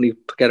could definitely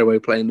get away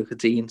with playing Lucas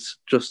Deans,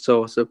 just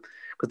sort of,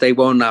 because they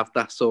won't have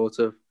that sort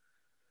of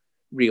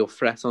real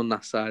threat on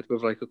that side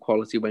with like a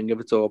quality winger.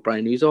 If it's all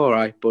Brighton, who's all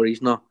right, but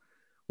he's not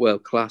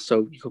world class.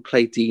 So you could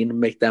play Dean and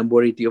make them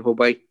worried the other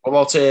way. What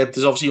about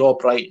there's obviously all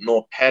Brighton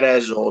or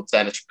Perez or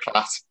Dennis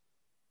Pratt.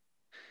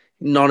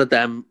 None of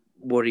them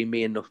worry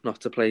me enough not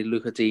to play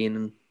Lucas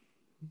Dean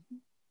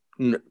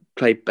and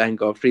play Ben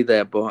Godfrey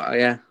there. But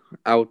yeah,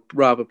 I would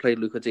rather play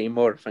Lucas Dean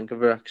more, I think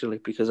of it actually,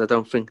 because I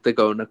don't think they're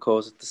going to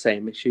cause the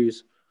same issues.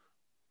 Is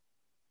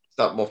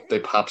that what they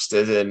perhaps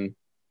did in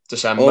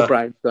December? All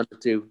Brighton's going to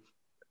do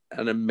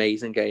an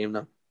amazing game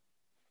now.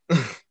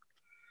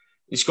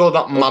 He scored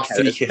that mad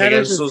free kick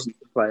against us.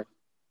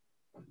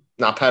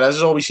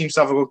 Perez always seems to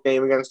have a good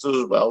game against us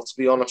as well, to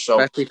be honest. So.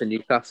 Especially for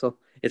Newcastle.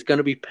 It's going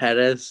to be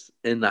Perez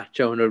in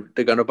Nacho, and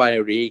they're going to buy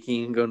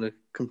Origi and going to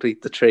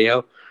complete the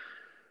trio.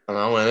 I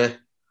know, innit?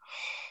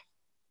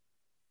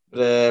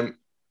 But,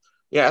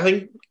 yeah, I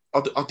think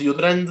at the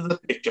other end of the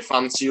picture,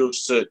 fancy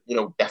us to,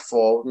 get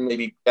forward and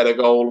maybe get a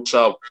goal.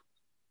 So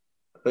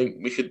I think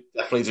we could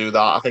definitely do that.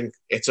 I think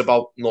it's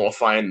about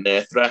nullifying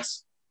their threat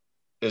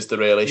is the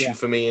real issue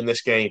for me in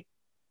this game.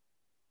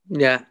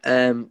 Yeah,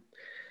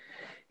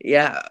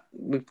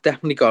 we've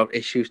definitely got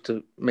issues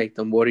to make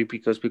them worry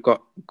because we've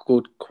got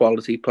good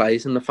quality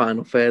players in the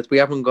final third. We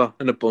haven't got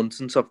an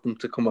abundance of them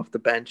to come off the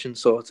bench and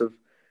sort of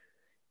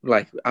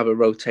like have a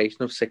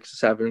rotation of 6 or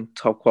 7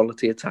 top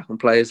quality attacking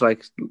players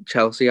like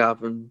Chelsea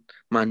have and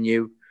Man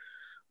U.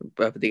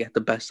 Whether they get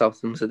the best out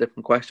of them is a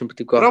different question. But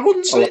they've got.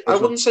 But I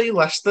wouldn't say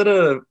Leicester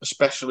are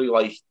especially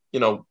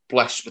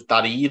blessed with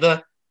that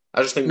either.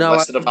 I just think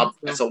Leicester have had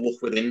better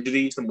luck with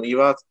injuries than we've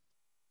had.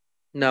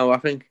 No,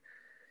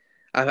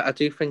 I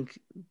do think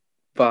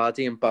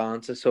Vardy and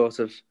Barnes are sort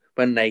of,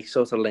 when they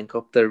sort of link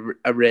up, they're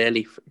a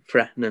really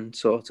threatening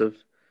sort of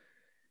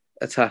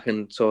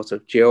attacking sort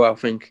of duo. I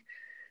think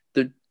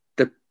the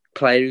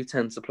player who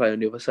tends to play on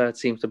the other side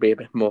seems to be a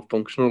bit more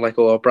functional, like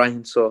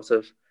O'Brien sort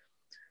of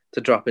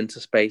to drop into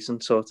space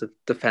and sort of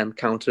defend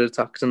counter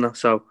attacks and that.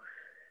 So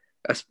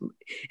it's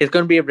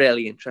going to be a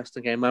really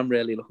interesting game. I'm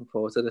really looking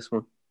forward to this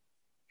one.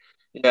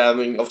 Yeah, I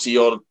mean, obviously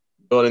you're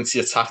into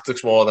your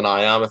tactics more than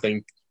I am. I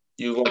think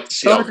you like to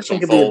see how this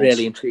unfolds. It'll be a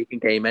really intriguing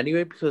game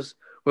anyway because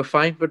we're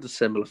fighting for the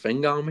similar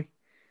thing, aren't we?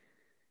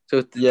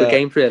 So the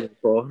game's really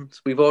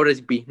important. We've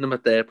already beaten them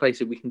at their place.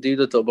 If we can do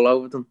the double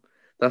over them,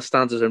 that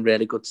stands us in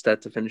really good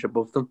stead to finish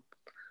above them.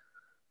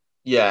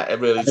 Yeah, it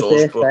really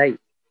does.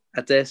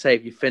 I dare say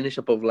if you finish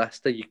above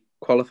Leicester, you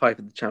qualify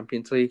for the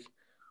Champions League.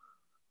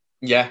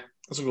 Yeah,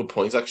 that's a good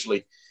point,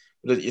 actually.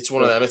 But it's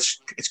one of them. It's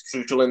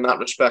crucial in that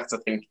respect, I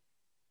think.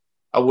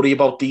 I worry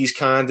about these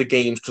kind of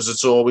games because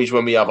it's always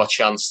when we have a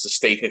chance to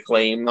stake a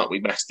claim that we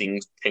mess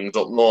things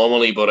up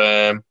normally.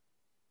 But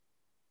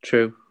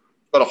true.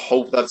 Got to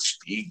hope that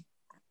he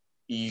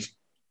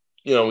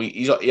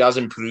has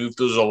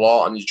improved us a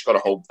lot, and you just got to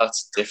hope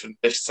that's different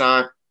this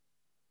time.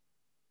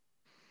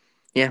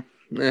 Yeah,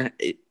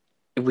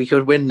 if we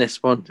could win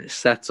this one, it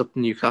sets up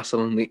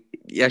Newcastle, and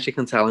as you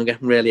can tell, I'm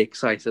getting really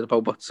excited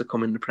about what's to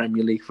come in the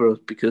Premier League for us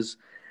because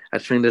I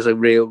think there's a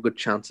real good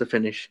chance to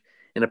finish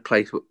in a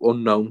place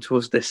unknown to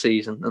us this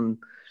season. And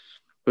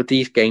with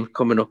these games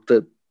coming up,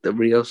 the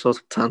real sort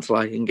of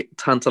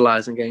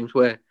tantalising games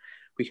where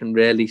we can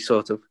really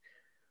sort of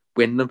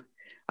win them.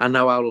 I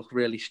know I'll look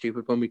really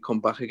stupid when we come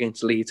back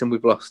against Leeds and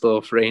we've lost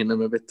all 3 and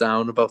I'm a bit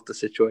down about the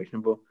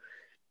situation, but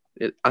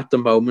at the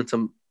moment,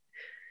 I'm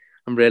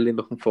really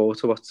looking forward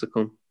to what's to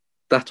come.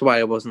 That's why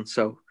I wasn't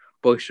so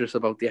boisterous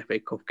about the FA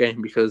Cup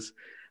game, because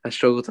I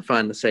struggle to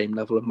find the same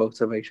level of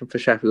motivation for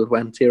Sheffield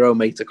Wednesday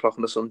around 8 o'clock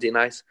on a Sunday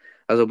night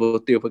as I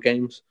would the other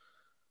games.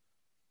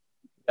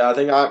 Yeah, I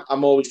think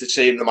I'm always the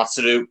same no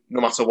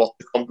matter what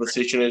the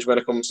competition is when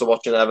it comes to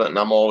watching Everton.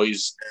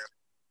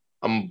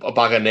 I'm a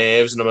bag of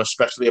nerves, and I'm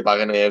especially a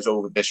bag of nerves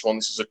over this one.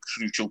 This is a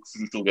crucial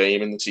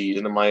game in the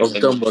season, in my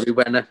opinion. Don't worry,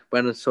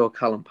 when I saw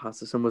Callum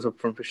Patterson was up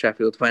front for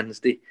Sheffield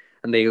Wednesday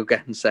and they were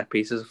getting set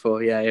pieces, I thought,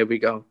 yeah, here we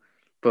go.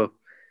 But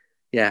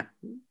yeah,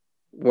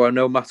 well,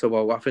 no matter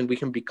what, I think we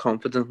can be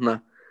confident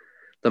that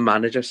the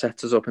manager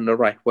sets us up in the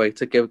right way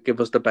to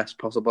give us the best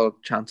possible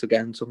chance of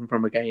getting something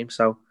from a game.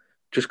 So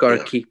just got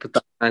to keep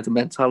that kind of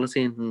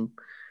mentality and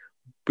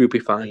we'll be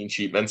fine. Clean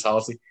sheet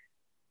mentality.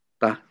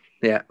 That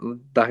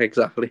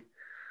exactly.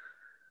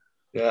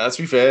 Yeah,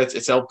 to be fair,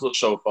 it's helped us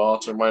so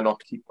far, so why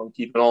not keep on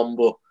keeping on?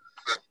 But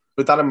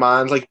with that in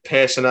mind, like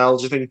personnel,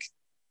 do you think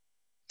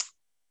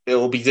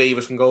it'll be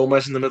Davis and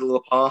Gomez in the middle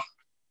of the park?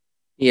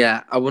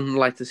 Yeah, I wouldn't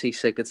like to see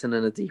Sigurdsson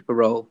in a deeper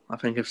role. I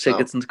think if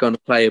Sigurdsson's going to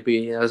play, it'll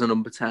be as a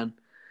number 10.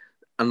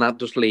 And that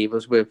just leave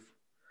us with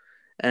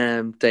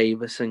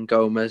Davis and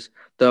Gomez.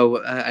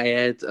 Though I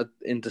heard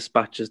in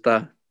dispatches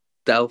that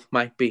Delph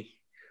might be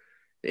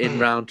in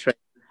round 3.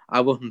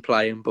 I wouldn't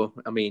play him, but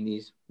I mean,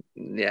 he's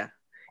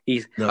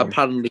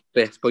apparently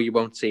fit, but you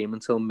won't see him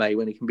until May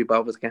when he can be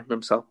bothered getting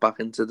himself back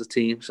into the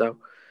team. So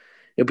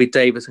it'll be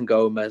Davis and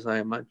Gomez, I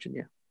imagine,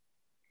 yeah.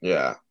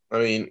 Yeah, I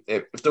mean,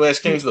 if the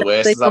worst came to the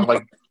worst, is have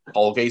like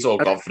Holgate or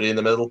Godfrey in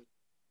the middle?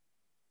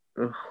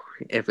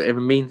 If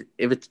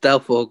it's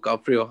Delph or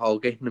Godfrey or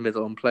Holgate in the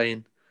middle, I'm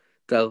playing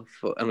Delph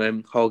and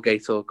then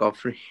Holgate or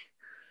Godfrey.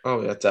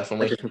 Oh yeah,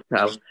 definitely.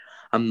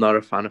 I'm not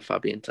a fan of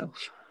Fabian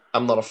Delph.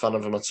 I'm not a fan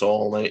of him at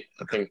all, mate.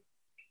 I think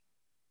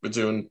we're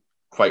doing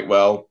quite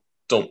well.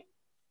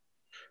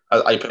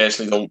 I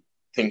personally don't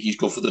think he's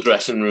good for the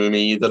dressing room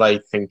either. I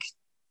think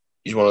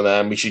he's one of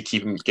them. We should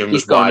give him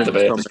as wide a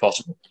berth as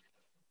possible.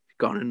 He's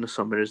gone in the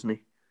summer, isn't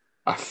he?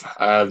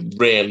 I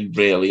really,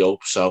 really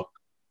hope so.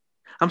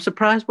 I'm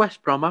surprised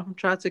West Brom haven't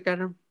tried to get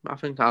him. I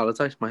think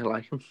Allardyce might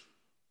like him.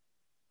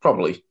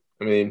 Probably.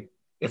 I mean,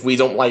 if we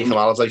don't like him,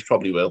 Allardyce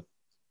probably will.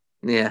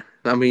 Yeah,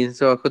 I mean,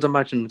 so I could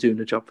imagine him doing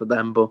a job for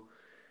them, but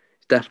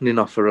it's definitely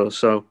not for us.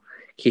 So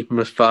keep him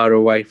as far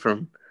away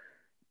from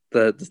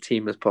the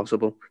team as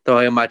possible. Though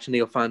I imagine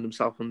he'll find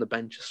himself on the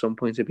bench at some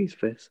point if he's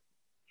fit.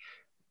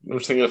 I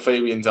was thinking of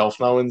Fabian Delph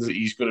now, and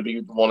he's going to be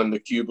the one in the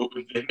cubicle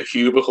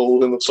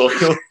in the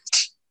toilet.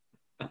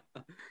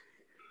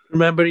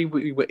 Remember,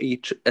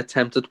 he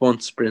attempted one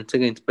sprint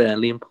against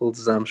Burnley and pulled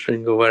his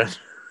hamstring or whatever.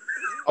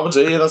 I would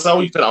say that's how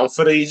he's been out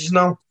for ages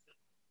now.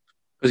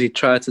 Because he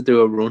tried to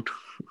do a run.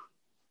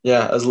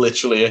 Yeah, that's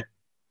literally it.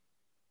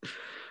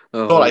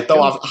 All right,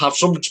 though, have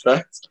some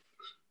respect.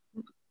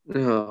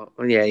 Oh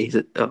yeah,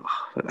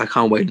 I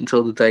can't wait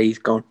until the day he's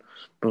gone.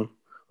 But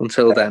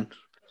until then,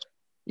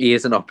 he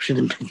is an option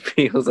in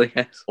midfield, I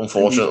guess.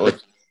 Unfortunately.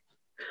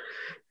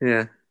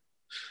 Yeah.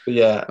 But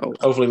yeah,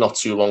 hopefully not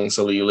too long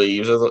until he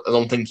leaves. I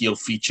don't think he'll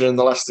feature in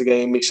the Leicester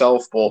game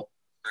myself, but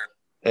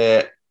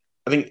I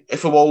think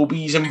if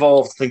Iwobi's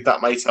involved, I think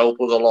that might help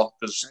us a lot.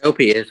 Cause, I hope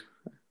he is.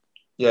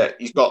 Yeah,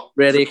 he's got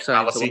really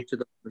excited to watch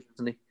it,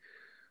 isn't he?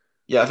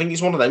 Yeah, I think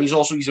he's one of them.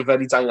 He's a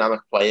very dynamic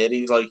player.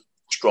 He's like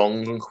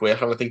strong and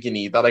quick, and I think you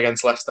need that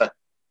against Leicester.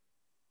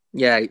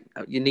 Yeah,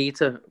 you need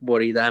to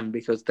worry them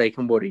because they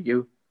can worry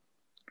you.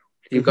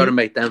 You've got to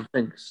make them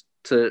things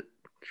to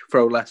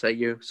throw less at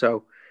you.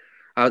 So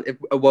if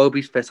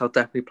Iwobi's fit, I'll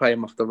definitely play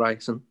him off the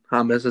right and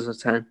Hammers as a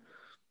 10.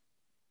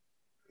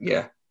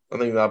 Yeah, I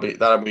think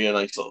that'd be a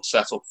nice little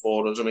setup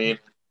for us. I mean,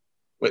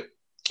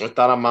 with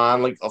that in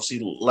mind, like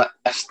obviously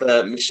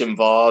Leicester missing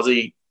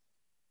Vardy,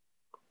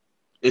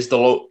 is the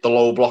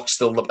low block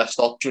still the best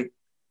option?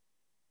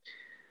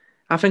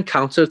 I think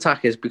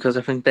counter-attack is, because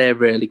I think they're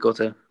really good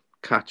at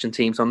catching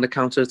teams on the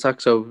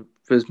counter-attack. So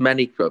there's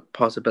many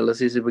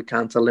possibilities if we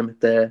can to limit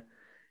their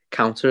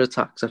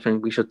counter-attacks. I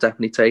think we should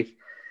definitely take.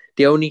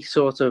 The only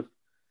sort of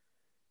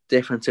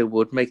difference it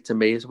would make to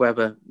me is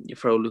whether you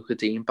throw Lucas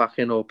Digne back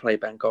in or play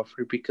Ben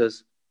Godfrey,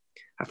 because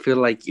I feel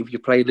like if you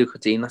play Lucas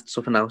Digne, that's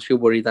something else you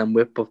worry them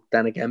with. But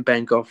then again,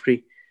 Ben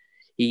Godfrey,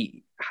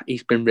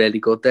 he's been really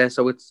good there.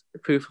 So it's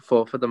 4 for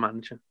 4 for the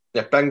manager.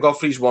 Yeah, Ben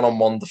Godfrey's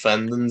one-on-one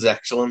defending's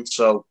excellent.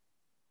 So,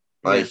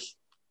 it's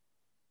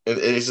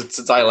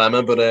a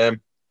dilemma. But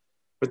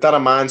with that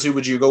in mind, who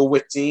would you go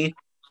with, Dean?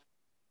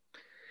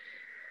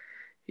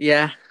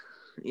 Yeah.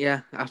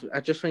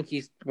 I just think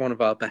he's one of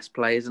our best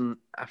players, and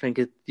I think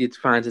you'd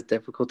find it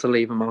difficult to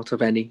leave him out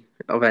of any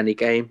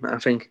game. I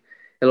think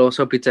it'll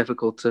also be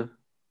difficult to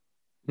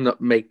not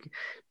make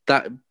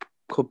that.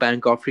 Could Ben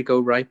Godfrey go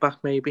right back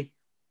maybe?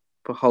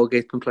 But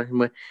Holgate can play him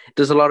with.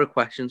 There's a lot of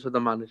questions for the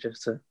manager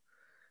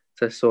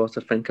to sort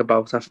of think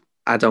about.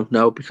 I don't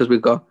know, because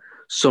we've got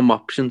some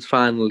options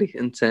finally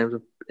in terms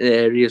of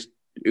areas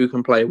who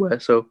can play where.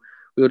 So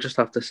we'll just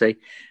have to see.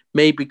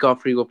 Maybe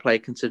Godfrey will play,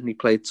 considering he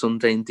played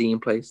Sunday and Dean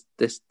plays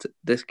this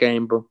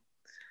game. But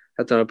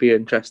I don't know, it'd be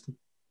interesting.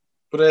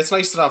 But it's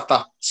nice to have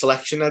that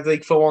selection, I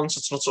think, for once.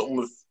 It's not something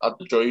we've had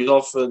the joys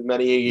of for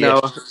many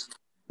years.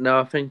 No,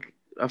 I think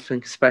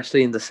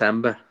especially in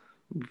December,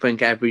 I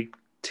think every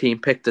team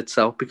picked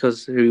itself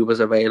because who was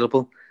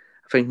available.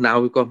 I think now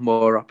we've got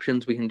more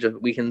options. We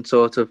can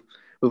sort of,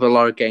 with a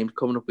lot of games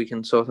coming up, we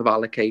can sort of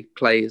allocate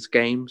players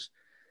games,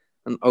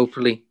 and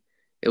hopefully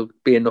it'll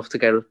be enough to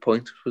get us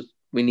points. Because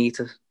we need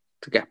to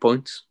get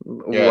points.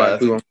 Yeah,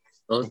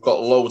 we've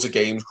got loads of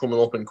games coming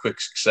up in quick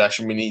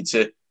succession. We need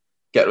to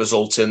get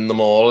results in them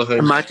all, I think.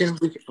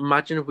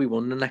 Imagine if we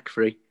won the next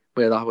 3,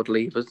 where that would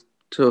leave us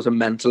sort of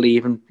mentally,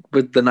 even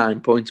with the 9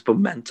 points, but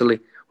mentally,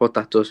 what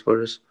that does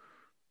for us.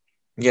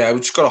 Yeah, we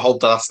just got to hope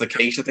that's the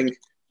case. I think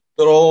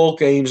they're all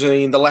games. I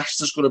mean, the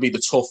Leicester's going to be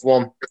the tough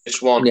one.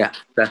 This one. Yeah,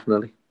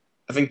 definitely.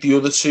 I think the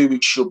other 2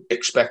 we should be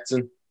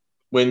expecting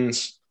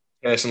wins,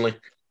 personally.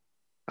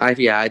 I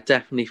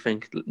definitely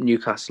think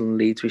Newcastle and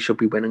Leeds, we should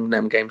be winning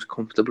them games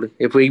comfortably.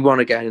 If we want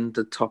to get in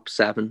the top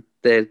 7,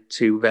 they're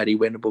 2 very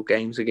winnable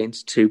games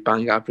against 2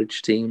 bang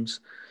average teams.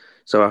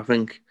 So I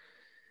think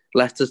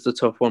Leicester's the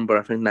tough one, but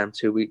I think them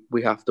 2,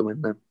 we have to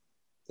win them.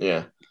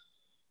 Yeah.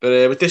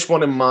 But with this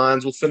one in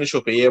mind, we'll finish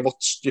up here.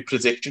 What's your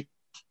prediction?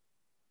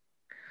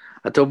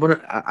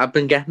 I've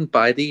been getting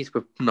by these,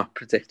 but not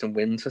predicting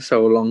wins for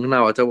so long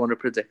now. I don't want to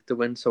predict the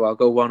win, so I'll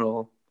go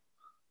 1-1.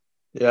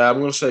 Yeah, I'm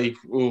going to say...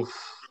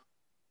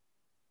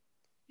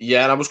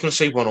 Yeah, and I was going to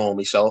say 1-1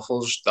 myself.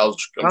 I'm just going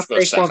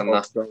to second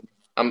that.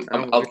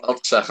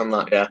 I'll second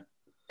that, yeah.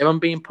 If I'm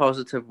being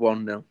positive,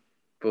 1-0.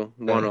 But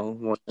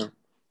 1-0.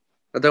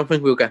 I don't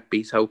think we'll get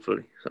beat,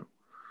 hopefully. So.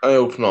 I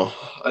hope not.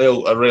 I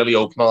really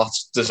hope not.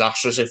 That's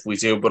disastrous if we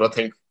do, but I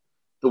think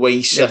the way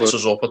he sets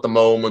us up at the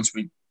moment,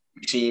 we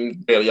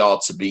seem really hard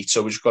to beat,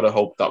 so we just got to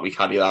hope that we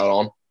carry that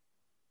on.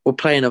 We're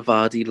playing a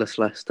Vardy-less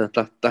Leicester.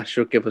 That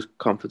should give us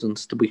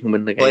confidence that we can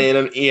win the game. Playing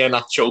an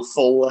Iheanacho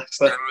full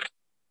Leicester.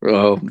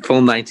 Oh,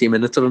 full 90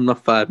 minutes of him,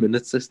 not 5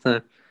 minutes this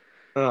time.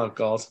 Oh,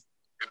 God.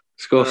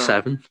 Score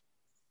 7.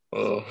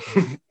 Oh.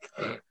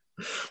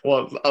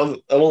 Well,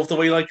 I love the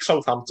way, like,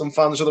 Southampton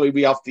fans are the way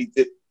we have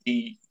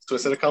the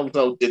Twitter account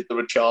now did the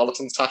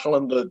Richarlison tackle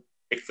and the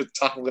Pickford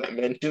tackle get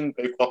mentioned.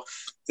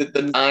 Did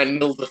the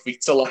 9-0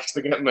 defeat to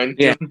Leicester get mentioned?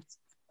 Yeah.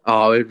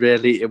 Oh,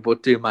 it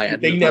would do my head.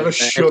 They never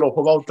shut up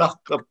about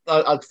that.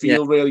 I'd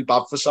feel really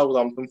bad for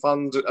Southampton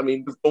fans. I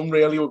mean, they've done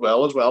really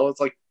well as well. It's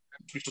like...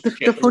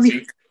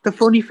 The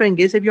funny thing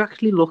is, if you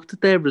actually looked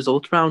at their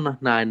results around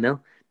that 9-0,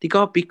 they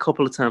got beat a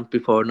couple of times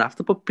before and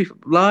after, but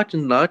large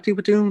they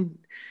were doing...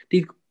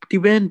 They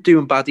weren't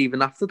doing bad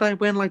even after that. They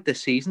weren't like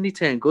this season. They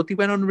turned good. They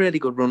went on a really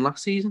good run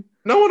last season.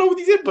 No, I know what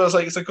they did, but it's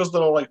like because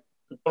they're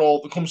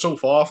all come so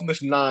far from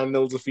this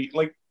 9-0 defeat.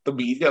 Like the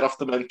media have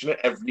to mention it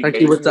every game.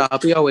 Like it was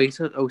Derby 08,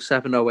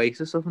 07,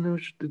 08 or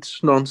something.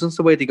 It's nonsense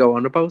the way they go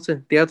on about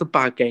it. They had a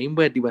bad game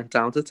where they went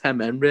down to 10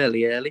 men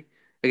really early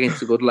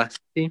against a good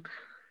Leicester team.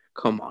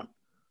 Come on.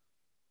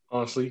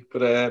 Honestly,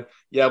 but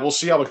yeah, we'll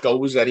see how it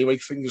goes anyway.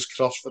 Fingers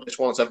crossed for this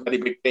one. It's a very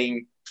big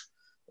game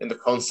in the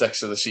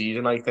context of the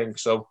season, I think.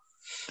 So.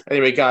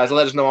 Anyway, guys,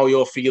 let us know how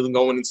you're feeling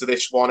going into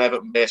this one,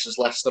 Everton versus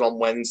Leicester on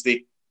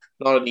Wednesday.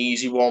 Not an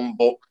easy one,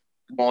 but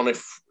one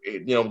if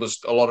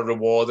there's a lot of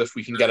reward if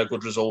we can get a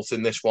good result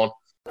in this one.